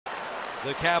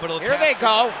The Capital. Here they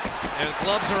go. And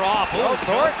gloves are off. Oh,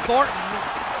 Thornton.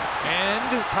 And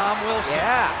Tom Wilson.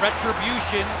 Yeah.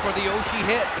 Retribution for the Oshie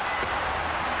hit.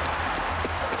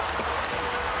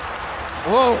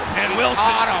 Whoa. And Wilson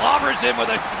clobbers him with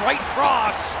a right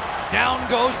cross. Down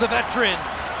goes the veteran.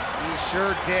 He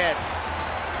sure did.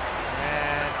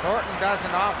 And Thornton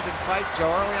doesn't often fight, Joe.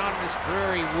 Early on in his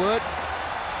career he would,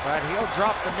 but he'll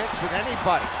drop the mitts with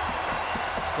anybody.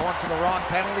 He's going to the wrong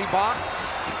penalty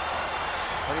box,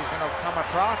 but he's going to come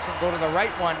across and go to the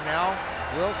right one now.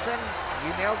 Wilson, you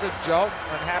nailed it, Joe.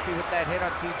 Unhappy with that hit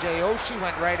on TJ Oshie.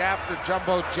 Went right after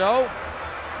Jumbo Joe,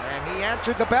 and he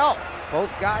answered the bell.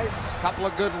 Both guys, a couple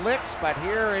of good licks, but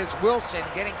here is Wilson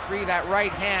getting free that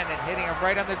right hand and hitting him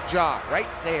right on the jaw, right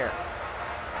there.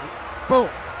 Boom.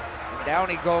 And down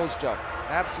he goes, Joe.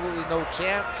 Absolutely no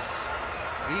chance.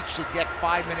 Each should get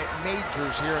 5-minute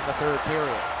majors here in the third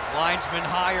period. Linesman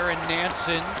Higher and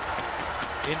Nansen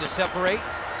in to separate.